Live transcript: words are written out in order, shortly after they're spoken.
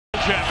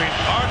champion.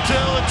 Our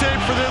tail of the tape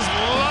for this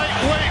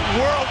lightweight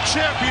world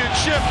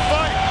championship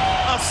fight.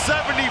 A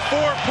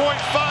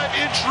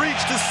 74.5-inch reach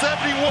to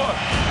 71.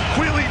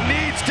 Queally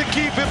needs to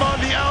keep him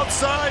on the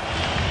outside.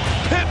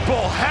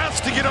 Pitbull has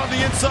to get on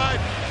the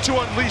inside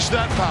to unleash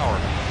that power.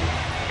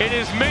 It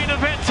is main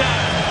event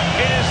time.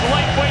 It is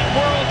lightweight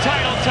world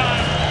title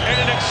time. In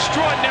an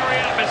extraordinary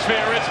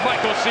atmosphere, it's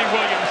Michael C.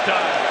 Williams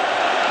time.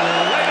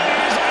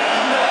 Ladies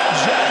and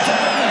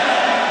gentlemen,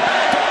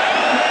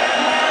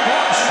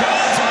 one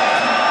shot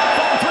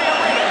from Free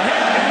Arena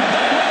here in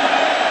Dublin.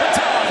 The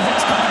time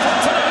has come for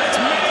tonight's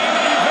main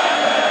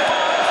event.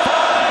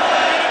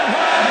 Fighting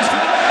rise to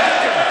the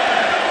ranking.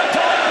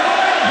 Bellator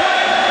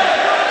MMA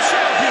World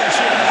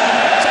Championship.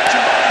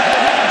 Section 1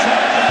 of the Human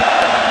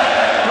Trial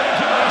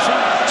Regulation.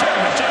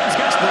 Chairman James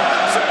Gessler,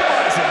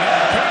 supervising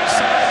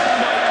Carousel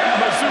Mike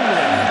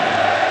Mazzulli.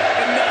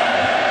 And now,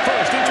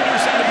 first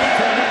introducing the blue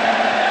corner.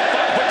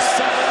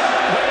 5'7",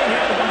 weighing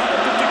in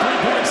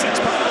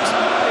 153.6 pounds.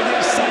 In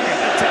his second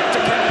attempt to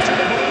capture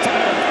the world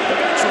title, the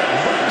veteran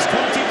brings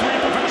 23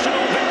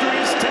 professional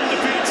victories, 10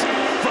 defeats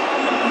from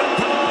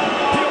Natal,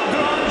 Rio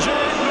Grande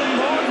do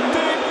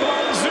Norte,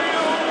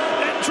 Brazil.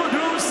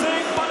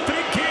 Introducing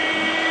Patricky,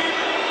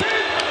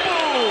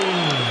 Pitbull.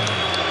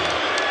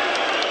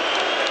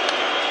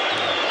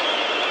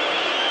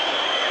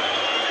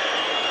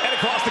 And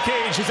across the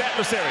cage, his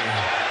adversary,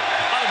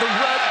 out of the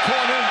red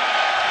corner,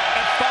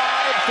 at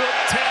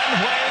 5'10",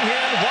 weighing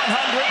in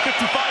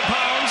 155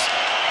 pounds,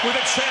 with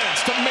a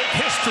chance to make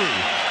history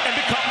and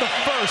become the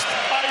first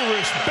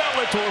Irish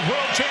Bellator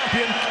world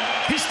champion.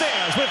 He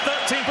stands with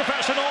 13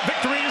 professional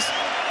victories,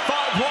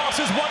 5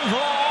 losses, 1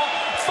 draw,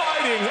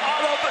 fighting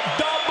out of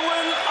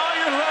Dublin,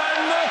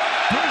 Ireland,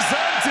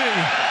 presenting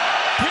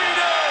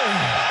Peter,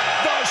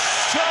 the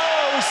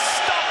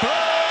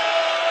Showstopper,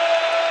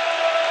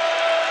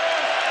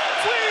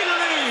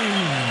 Queally.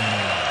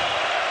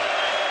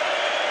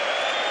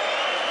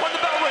 When the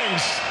bell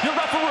rings, your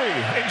referee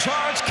in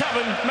charge,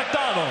 Kevin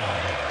McDonald.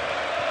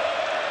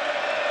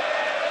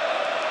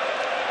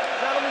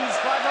 Gentlemen, it's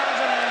 5 rounds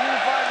under the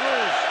unified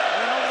rules.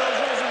 We know those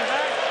rules in the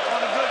back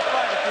on a good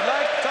fight. If you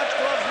like, touch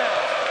gloves now.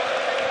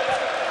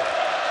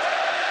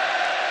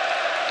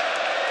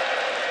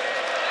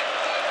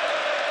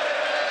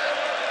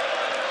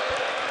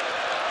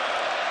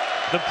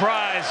 The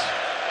prize.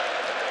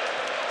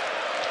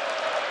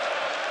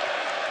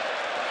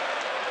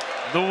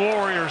 The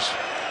Warriors.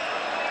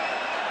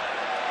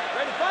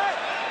 Ready to fight?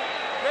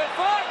 Ready to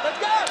fight? Let's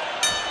go!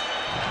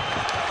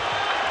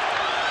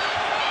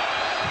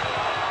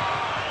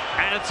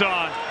 And it's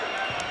on.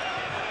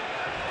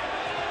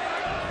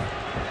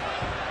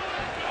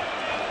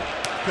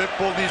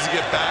 Pitbull needs to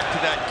get back to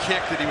that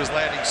kick that he was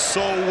landing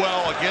so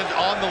well, again,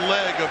 on the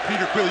leg of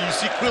Peter Queally. You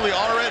see Queally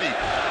already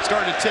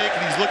starting to take,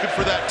 and he's looking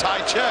for that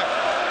tie check,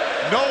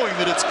 knowing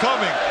that it's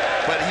coming,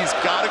 but he's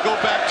got to go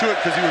back to it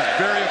because he was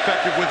very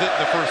effective with it in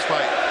the first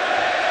fight.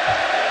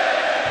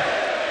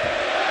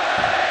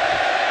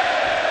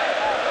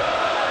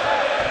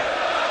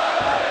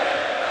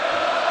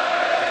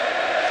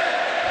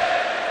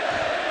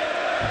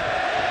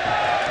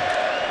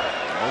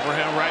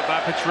 Overhand right by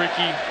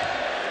Patricky.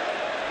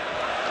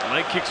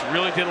 Leg kicks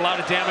really did a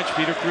lot of damage.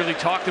 Peter Queally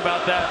talked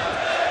about that.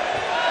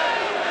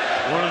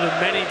 One of the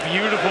many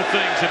beautiful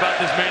things about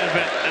this main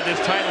event and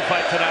this title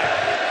fight tonight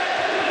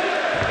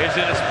is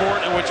in a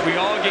sport in which we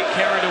all get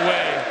carried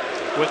away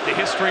with the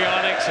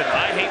histrionics and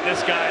I hate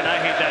this guy and I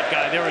hate that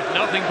guy. There is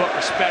nothing but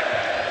respect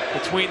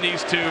between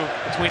these two,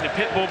 between the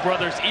Pitbull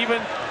brothers. Even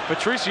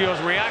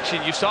Patricio's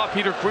reaction. You saw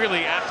Peter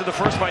Queally after the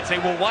first fight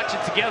say, we'll watch it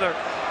together.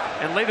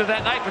 And later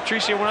that night,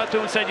 Patricio went up to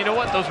him and said, you know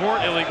what, those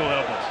weren't illegal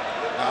elbows.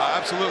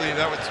 Absolutely,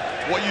 that was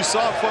what you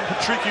saw from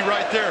Patricky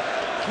right there.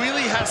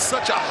 Queally has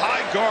such a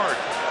high guard.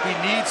 He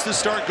needs to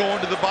start going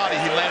to the body.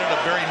 He landed a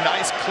very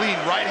nice, clean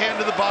right hand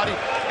to the body,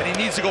 and he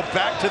needs to go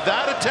back to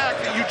that attack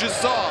that you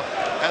just saw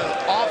as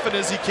often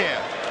as he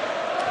can.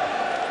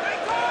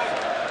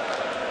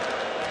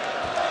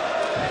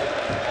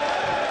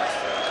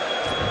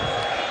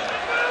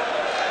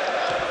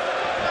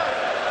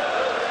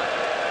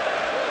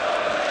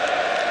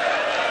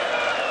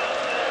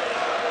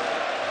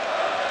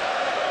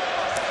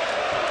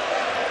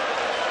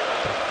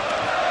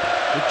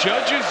 The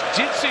judges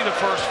did see the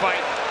first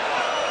fight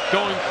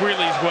going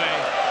Queally's way.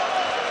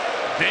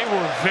 They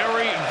were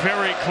very,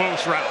 very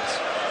close rounds.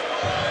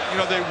 You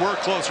know, they were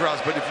close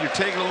rounds, but if you're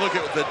taking a look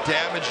at the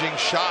damaging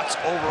shots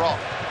overall,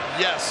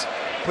 yes,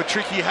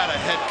 Patricky had a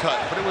head cut,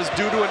 but it was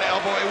due to an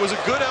elbow. It was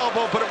a good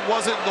elbow, but it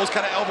wasn't those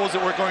kind of elbows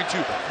that were going to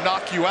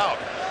knock you out.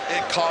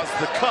 It caused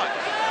the cut.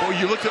 But when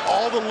you looked at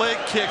all the leg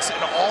kicks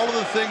and all of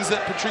the things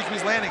that Patricky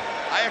was landing,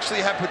 I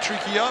actually had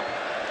Patricky up,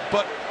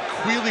 but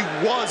Queally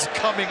was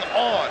coming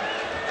on.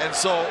 And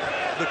so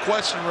the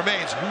question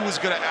remains, who was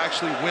going to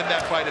actually win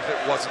that fight if it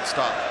wasn't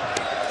stopped?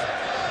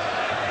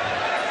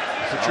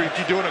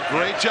 Patricky doing a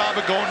great job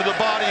of going to the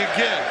body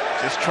again.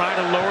 Just trying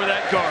to lower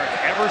that guard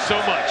ever so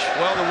much.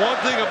 Well, the one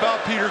thing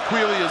about Peter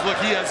Queally is, look,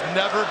 he has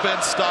never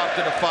been stopped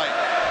in a fight.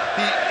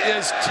 He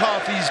is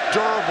tough, he's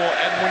durable,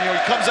 and when he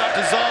comes out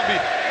to zombie,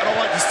 I don't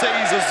like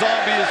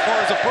zombie as far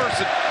as a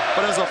person,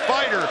 but as a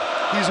fighter,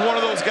 he's one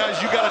of those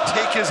guys you got to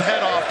take his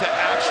head off to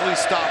actually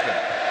stop him.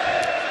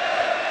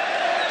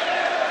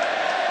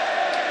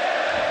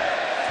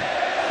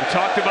 We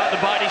talked about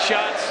the body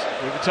shots.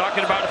 We've been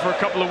talking about it for a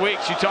couple of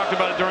weeks. You talked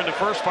about it during the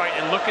first fight,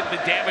 and look at the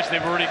damage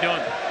they've already done.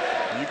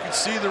 You can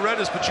see the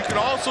redness, but you can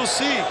also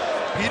see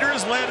Peter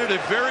has landed a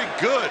very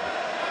good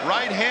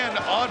right hand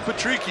on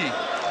Patricky.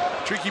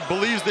 Patricky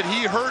believes that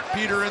he hurt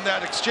Peter in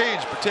that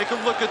exchange, but take a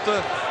look at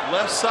the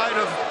left side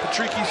of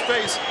Patricky's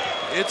face.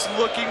 It's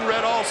looking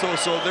red also,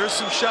 so there's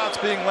some shots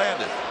being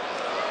landed.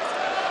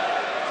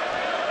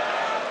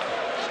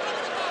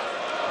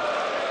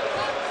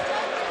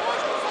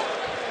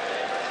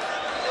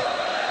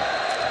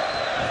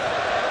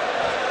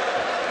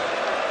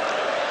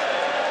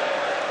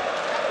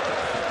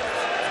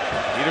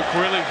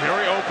 Queally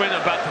very open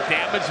about the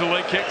damage the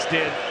leg kicks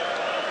did,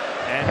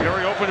 and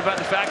very open about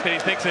the fact that he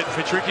thinks that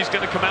Patricky's going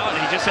to come out and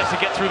he just has to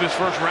get through this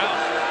first round.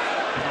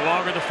 And the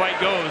longer the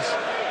fight goes,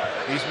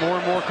 he's more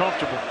and more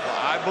comfortable.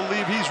 I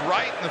believe he's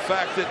right in the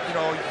fact that, you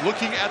know,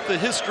 looking at the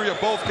history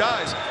of both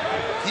guys,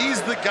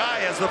 he's the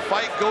guy as the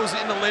fight goes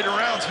into later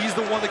rounds. He's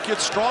the one that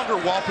gets stronger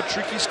while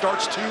Patricky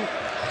starts to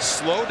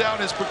slow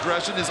down his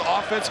progression. His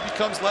offense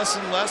becomes less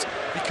and less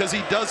because he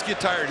does get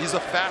tired. He's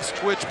a fast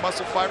twitch,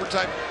 muscle fiber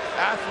type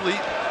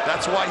athlete.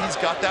 That's why he's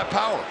got that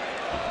power.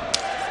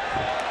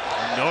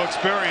 No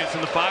experience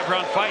in the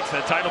 5-round fights.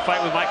 That title fight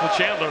with Michael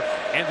Chandler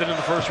ended in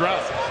the first round.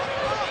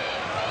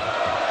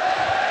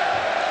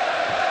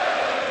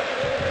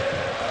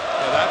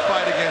 Now that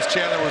fight against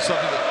Chandler was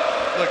something that,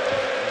 look,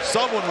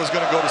 someone was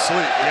going to go to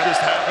sleep. It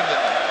just happened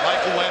that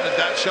Michael landed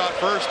that shot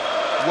first.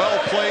 Well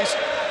placed,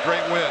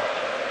 great win.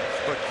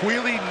 But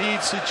Queally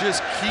needs to just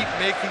keep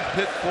making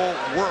Pitbull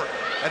work.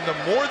 And the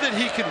more that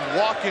he can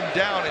walk him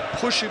down and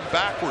push him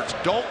backwards,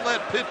 don't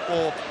let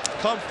Pitbull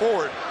come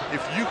forward.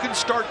 If you can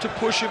start to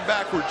push him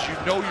backwards, you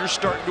know you're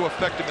starting to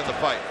affect him in the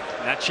fight.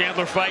 That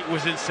Chandler fight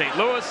was in St.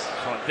 Louis,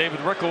 fought David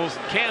Rickles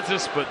in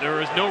Kansas, but there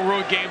is no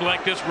road game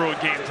like this road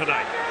game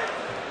tonight.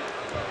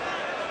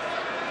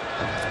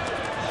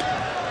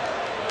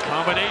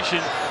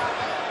 Combination.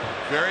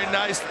 Very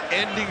nice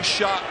ending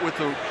shot with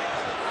the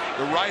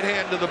right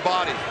hand to the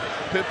body.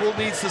 Pitbull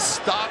needs to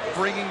stop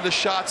bringing the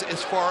shots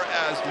as far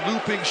as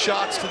looping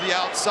shots to the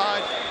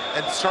outside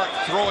and start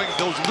throwing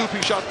those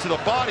looping shots to the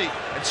body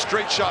and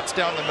straight shots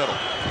down the middle.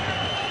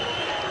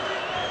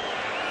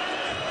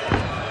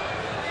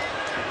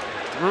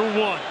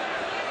 Through one.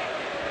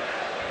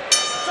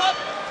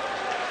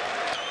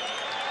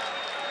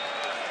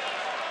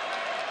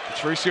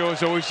 Patricio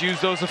has always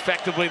used those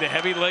effectively, the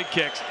heavy leg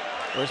kicks.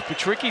 Whereas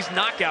Patricky's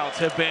knockouts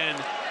have been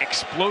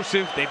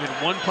explosive. They've been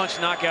one-punch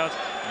knockouts.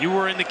 You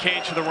were in the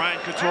cage for the Ryan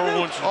Couture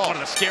one, one of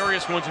the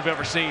scariest ones you've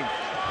ever seen.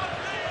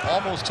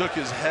 Almost took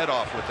his head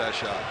off with that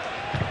shot.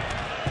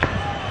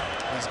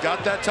 He's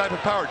got that type of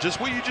power. Just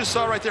what you just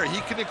saw right there.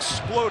 He can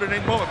explode at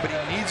any moment, but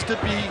he needs to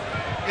be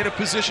in a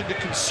position to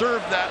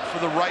conserve that for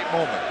the right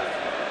moment.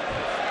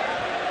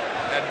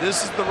 And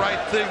this is the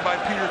right thing by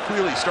Peter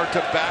Queally. Start to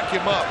back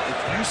him up.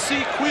 If you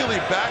see Queally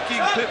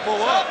backing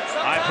Pitbull up,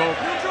 I hope.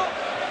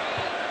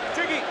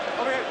 Tricky,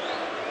 over here.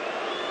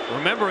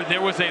 Remember,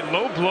 there was a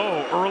low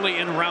blow early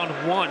in round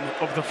 1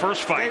 of the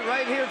first fight. Stay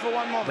right here for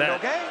one moment, that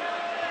okay?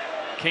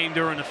 Came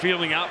during the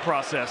feeling out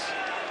process.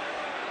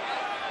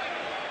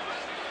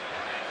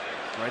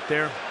 Right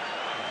there.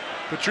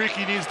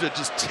 Patricky needs to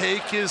just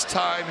take his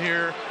time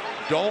here.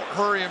 Don't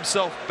hurry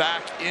himself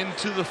back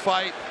into the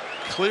fight.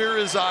 Clear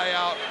his eye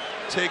out.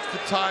 Take the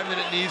time that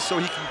it needs so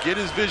he can get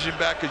his vision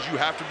back, because you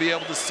have to be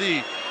able to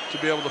see to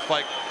be able to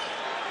fight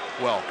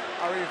well.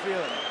 How are you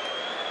feeling?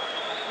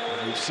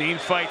 We've seen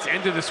fights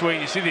ended this way.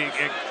 You see the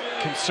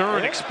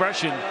concerned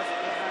expression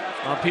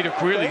on Peter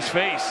Queally's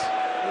face.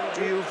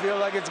 Do you feel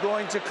like it's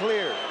going to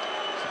clear?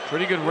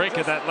 Pretty good rake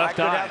at that left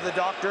I could eye. have the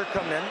doctor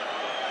come in.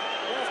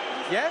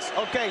 Yes?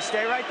 Okay,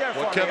 stay right there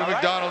for What me. Kevin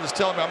McDonald is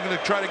telling me, I'm going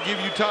to try to give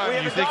you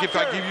time. You think if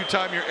I give you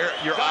time, your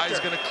eye's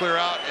going to clear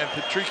out? And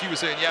Patricky was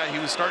saying, yeah, he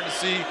was starting to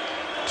see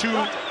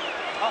two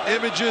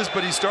images,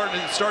 but he's starting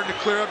to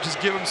clear up.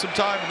 Just give him some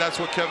time, and that's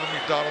what Kevin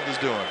McDonald is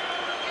doing.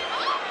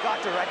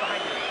 Doctor, right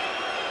behind you.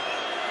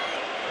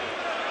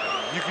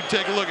 You can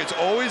take a look. It's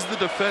always the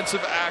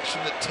defensive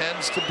action that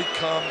tends to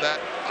become that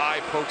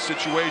eye poke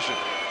situation.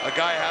 A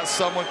guy has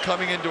someone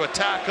coming in to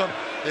attack him.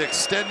 They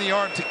extend the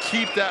arm to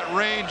keep that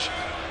range.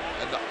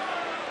 And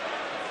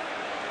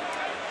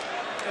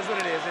That's what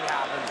it is. It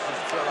happens.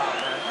 Just chill out,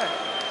 man.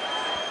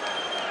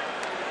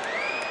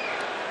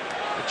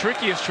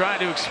 Patricky is trying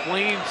to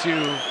explain to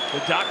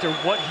the doctor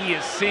what he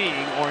is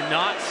seeing or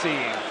not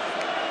seeing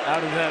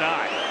out of that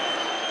eye.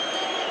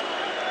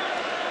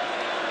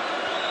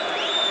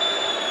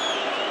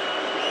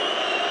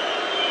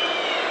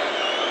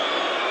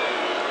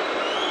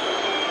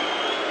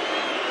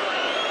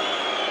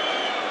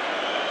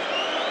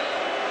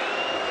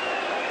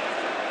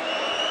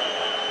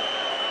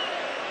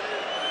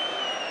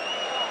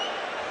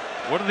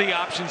 What are the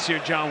options here,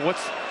 John?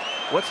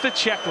 What's the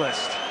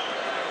checklist?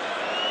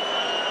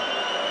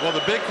 well,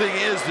 the big thing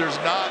is there's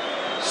not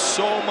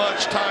so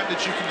much time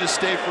that you can just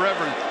stay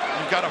forever.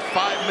 You've got a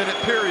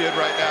 5-minute period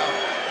right now,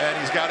 and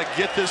he's got to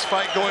get this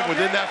fight going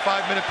within that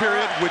 5-minute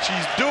period, which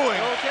he's doing.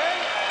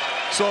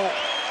 So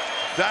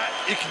that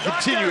it can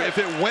continue. If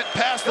it went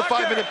past the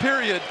 5-minute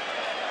period,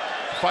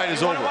 the fight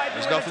is over.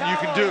 There's nothing you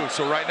can do.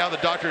 So right now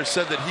the doctor has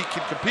said that he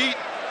can compete.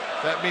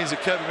 That means that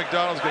Kevin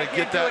McDonald's going to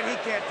get that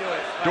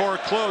door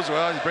closed.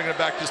 Well, he's bringing it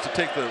back just to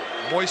take the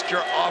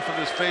moisture off of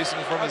his face and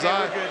from his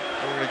eye.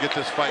 And we're going to get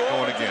this fight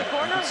going again.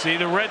 You can see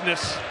the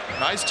redness.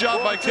 Nice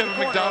job by Kevin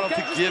McDonald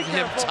to give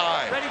him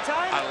time.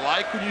 I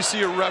like when you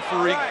see a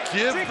referee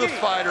give the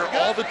fighter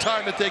all the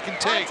time that they can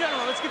take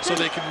so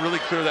they can really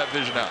clear that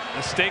vision out.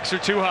 The stakes are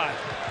too high.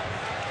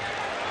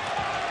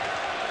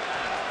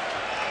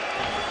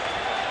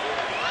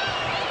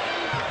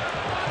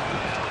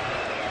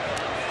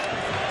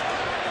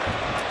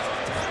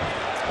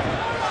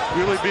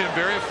 Queally being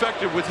very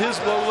effective with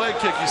his low leg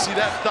kick. You see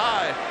that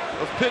thigh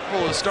of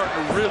Pitbull is starting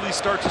to really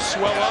start to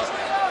swell up.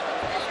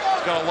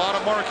 He's got a lot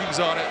of markings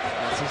on it.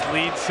 That's his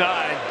lead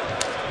side.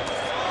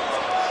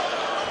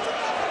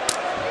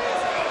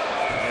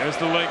 There's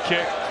the leg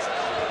kick.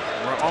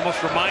 We're almost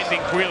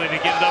reminding Queally to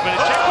get it up in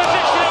a check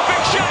position. A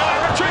big shot by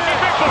Patricky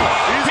Pitbull.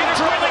 Peter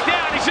Queally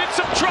down. He's in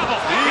some trouble.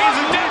 He's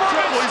never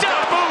been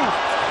stopped. Move.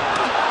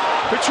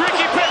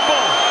 Patricky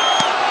Pitbull.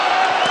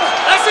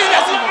 That's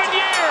 11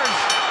 years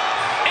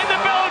in the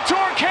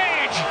Bellator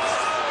cage,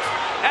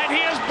 and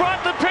he has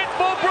brought the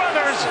Pitbull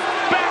brothers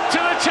back to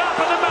the top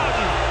of the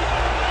mountain.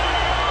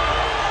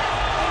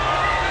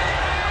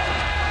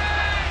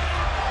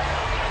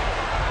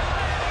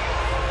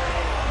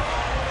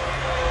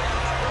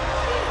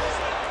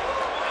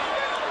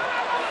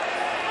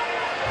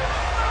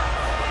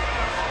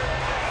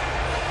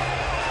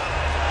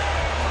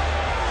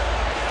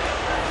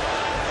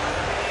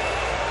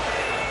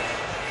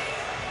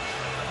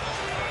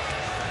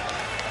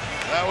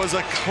 That was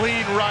a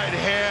clean right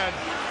hand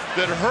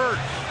that hurt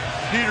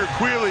Peter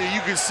Queally.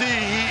 You can see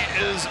he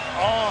is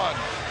on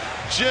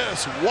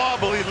just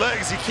wobbly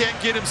legs. He can't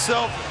get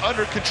himself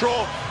under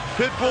control.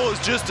 Pitbull is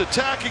just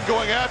attacking,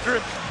 going after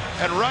him.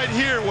 And right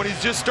here, when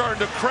he's just starting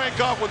to crank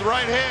off with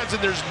right hands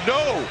and there's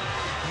no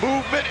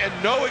movement and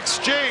no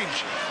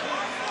exchange,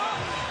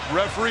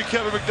 referee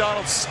Kevin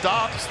McDonald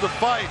stops the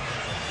fight.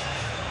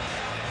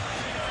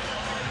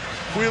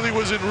 Queally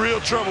was in real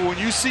trouble. When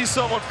you see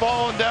someone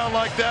falling down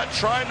like that,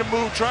 trying to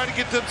move, trying to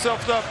get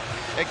themselves up,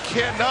 and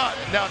cannot,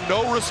 now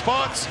no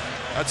response,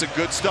 that's a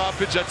good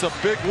stoppage, that's a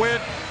big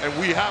win, and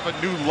we have a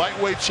new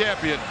lightweight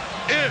champion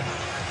in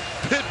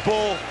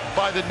Pitbull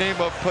by the name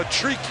of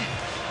Patricky.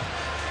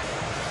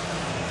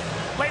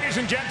 Ladies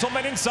and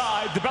gentlemen,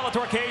 inside the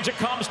Bellator cage, it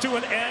comes to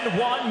an end.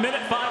 1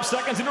 minute, 5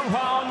 seconds into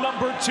round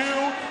number 2.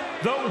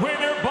 The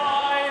winner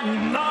by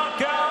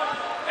knockout,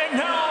 and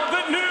now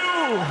the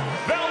new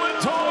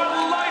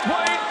Bellator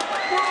lightweight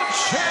world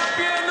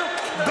champion,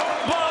 the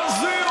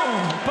Brazil,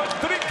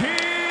 Patricky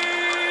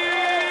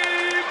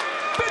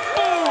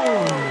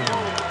Pitbull.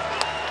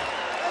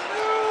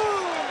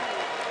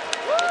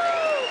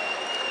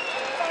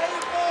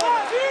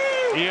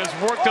 He has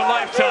worked a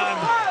lifetime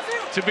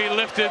to be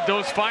lifted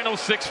those final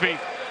 6 feet.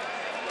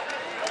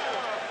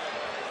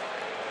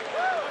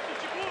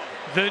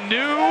 The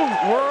new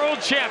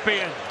world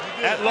champion,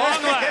 at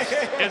long last,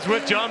 is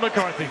with John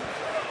McCarthy.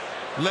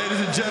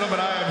 Ladies and gentlemen,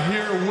 I am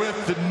here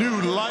with the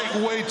new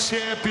lightweight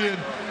champion,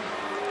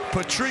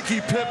 Patricky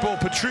Pitbull.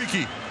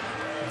 Patricky,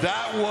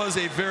 that was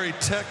a very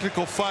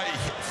technical fight.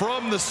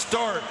 From the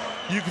start,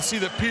 you can see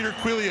that Peter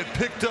Queally had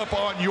picked up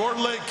on your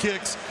leg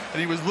kicks,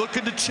 and he was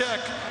looking to check,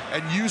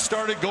 and you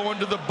started going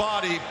to the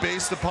body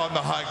based upon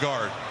the high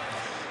guard.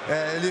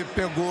 Ele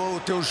pegou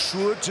os teus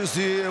chutes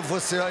e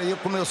você aí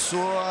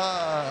começou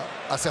a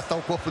acertar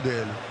o corpo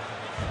dele.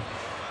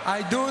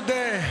 I do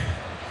the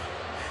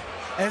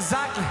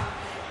exactly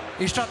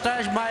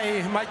strategy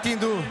my team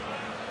do,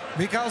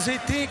 because he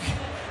think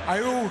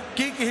I will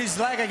kick his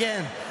leg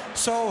again.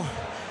 So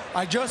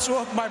I just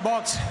work my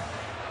box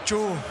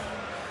to.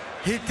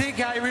 He think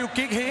I will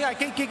kick him. I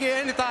can kick it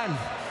anytime,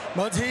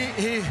 but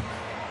he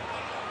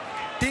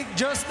think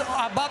just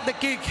about the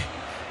kick.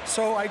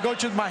 So I go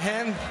to my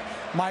hand,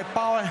 my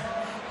power,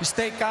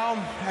 stay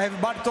calm.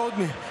 Everybody told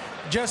me,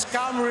 just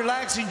calm,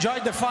 relax, enjoy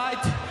the fight.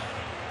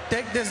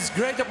 Take this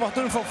great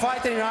opportunity for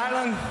fighting in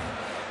Ireland,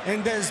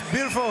 in this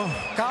beautiful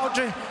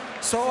country.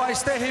 So I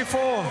stay here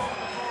for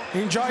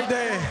enjoy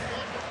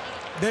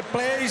the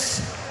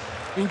place,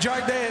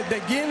 enjoy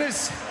the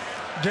Guinness,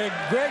 the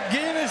great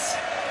Guinness.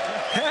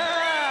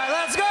 Yeah,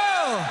 let's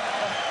go!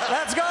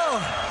 Let's go!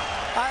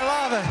 I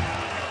love it.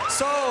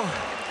 So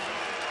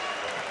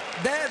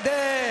the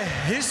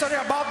history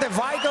about the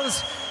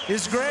Vikings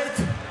is great.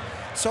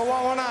 So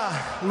I wanna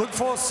look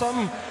for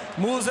some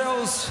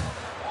museums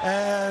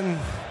and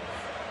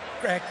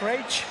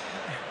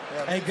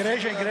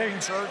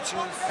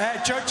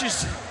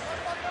churches.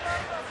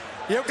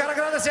 E eu quero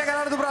agradecer a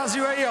galera do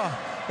Brasil aí, ó.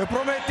 Eu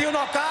prometi o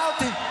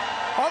nocaute.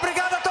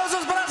 Obrigado a todos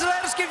os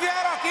brasileiros que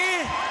vieram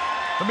aqui.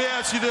 Let me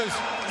ask you this.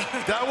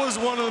 That was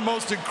one of the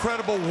most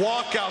incredible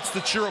walkouts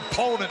that your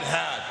opponent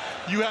had.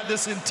 you had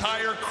this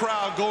entire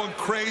crowd going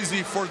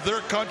crazy for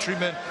their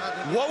countrymen.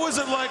 What was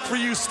it like for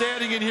you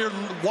standing in here,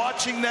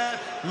 watching that,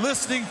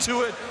 listening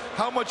to it?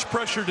 How much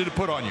pressure did it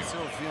put on you?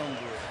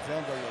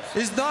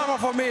 It's normal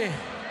for me.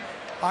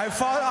 I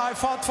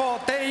fought for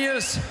 10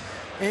 years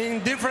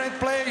in different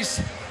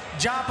places,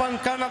 Japan,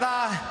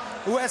 Canada,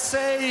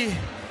 USA,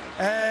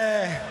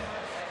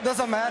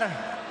 doesn't matter.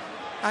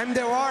 I'm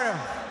the warrior.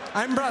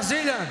 I'm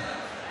Brazilian.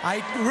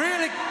 I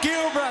really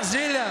kill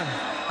Brazilian.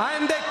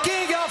 I'm the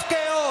king of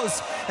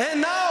KOs. And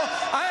now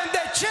I am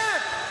the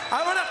champ.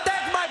 I want to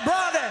thank my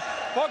brother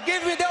for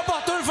giving me the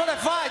opportunity for the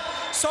fight.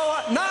 So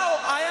now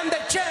I am the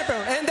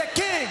champion and the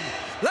king.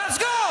 Let's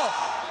go!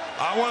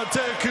 I want to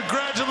tell you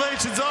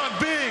congratulations on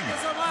being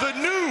the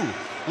new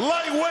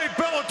lightweight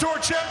Bellator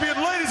champion.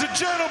 Ladies